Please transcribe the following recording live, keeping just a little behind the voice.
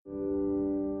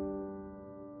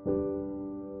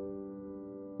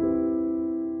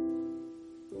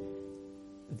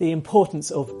The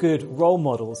importance of good role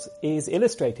models is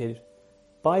illustrated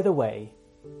by the way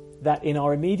that in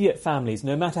our immediate families,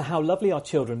 no matter how lovely our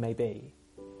children may be,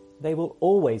 they will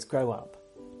always grow up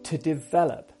to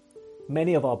develop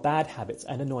many of our bad habits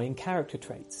and annoying character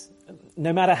traits,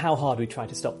 no matter how hard we try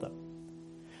to stop them.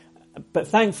 But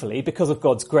thankfully, because of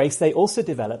God's grace, they also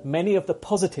develop many of the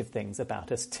positive things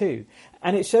about us too.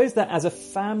 And it shows that as a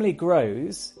family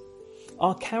grows,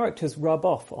 our characters rub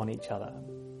off on each other.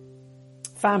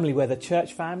 Family, whether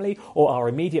church family or our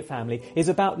immediate family, is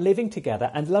about living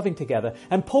together and loving together.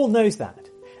 And Paul knows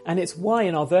that. And it's why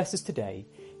in our verses today,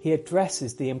 he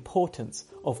addresses the importance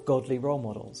of godly role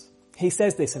models. He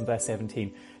says this in verse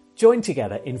 17, "Join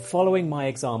together in following my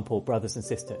example, brothers and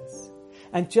sisters.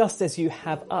 And just as you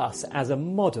have us as a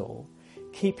model,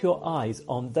 keep your eyes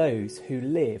on those who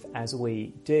live as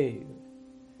we do."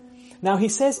 Now he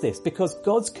says this because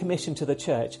God's commission to the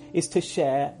church is to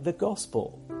share the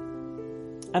gospel.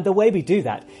 And the way we do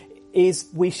that is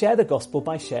we share the gospel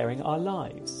by sharing our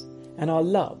lives and our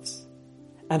loves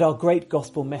and our great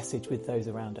gospel message with those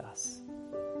around us.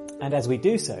 And as we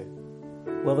do so,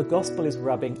 well, the gospel is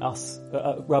rubbing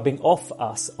off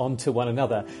us onto one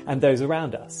another and those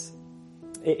around us.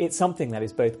 It's something that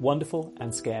is both wonderful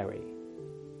and scary.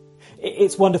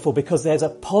 It's wonderful because there's a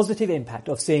positive impact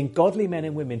of seeing godly men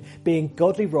and women being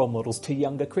godly role models to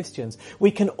younger Christians. We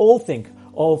can all think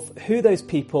of who those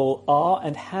people are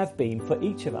and have been for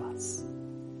each of us.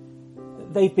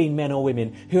 They've been men or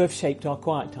women who have shaped our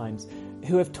quiet times,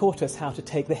 who have taught us how to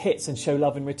take the hits and show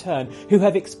love in return, who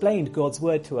have explained God's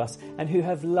word to us, and who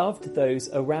have loved those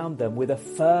around them with a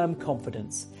firm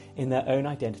confidence in their own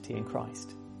identity in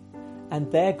Christ. And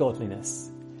their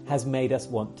godliness has made us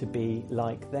want to be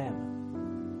like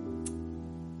them.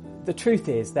 The truth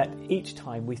is that each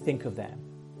time we think of them,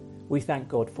 we thank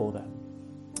God for them.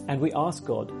 And we ask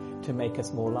God to make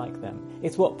us more like them.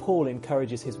 It's what Paul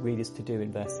encourages his readers to do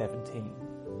in verse 17.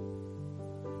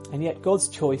 And yet God's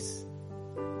choice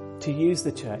to use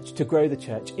the church, to grow the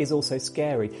church, is also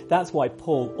scary. That's why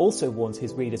Paul also warns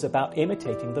his readers about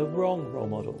imitating the wrong role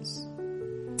models.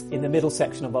 In the middle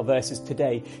section of our verses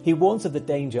today, he warns of the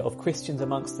danger of Christians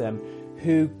amongst them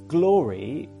who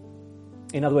glory,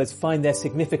 in other words, find their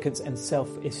significance and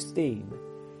self-esteem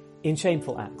in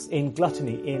shameful acts, in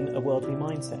gluttony, in a worldly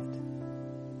mindset.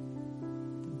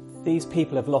 These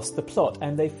people have lost the plot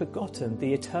and they've forgotten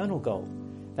the eternal goal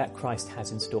that Christ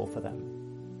has in store for them.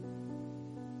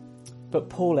 But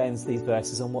Paul ends these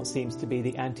verses on what seems to be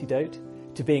the antidote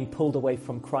to being pulled away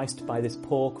from Christ by this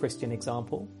poor Christian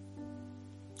example.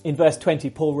 In verse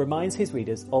 20, Paul reminds his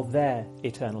readers of their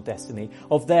eternal destiny,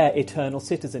 of their eternal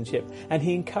citizenship, and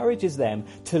he encourages them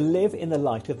to live in the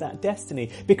light of that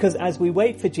destiny, because as we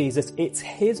wait for Jesus, it's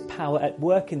his power at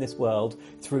work in this world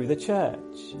through the church.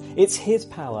 It's his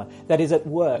power that is at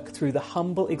work through the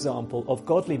humble example of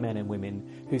godly men and women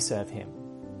who serve him.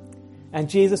 And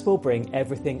Jesus will bring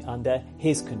everything under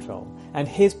his control, and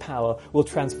his power will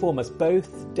transform us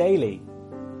both daily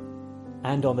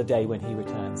and on the day when he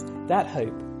returns. That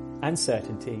hope and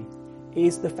certainty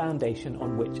is the foundation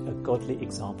on which a godly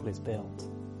example is built.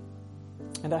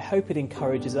 And I hope it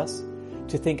encourages us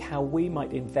to think how we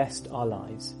might invest our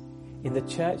lives in the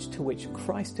church to which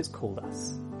Christ has called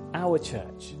us, our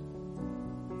church.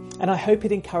 And I hope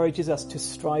it encourages us to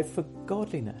strive for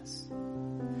godliness,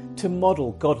 to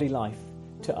model godly life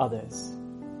to others,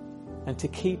 and to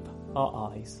keep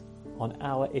our eyes on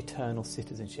our eternal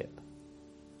citizenship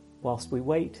whilst we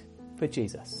wait for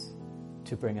Jesus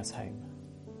to bring us home.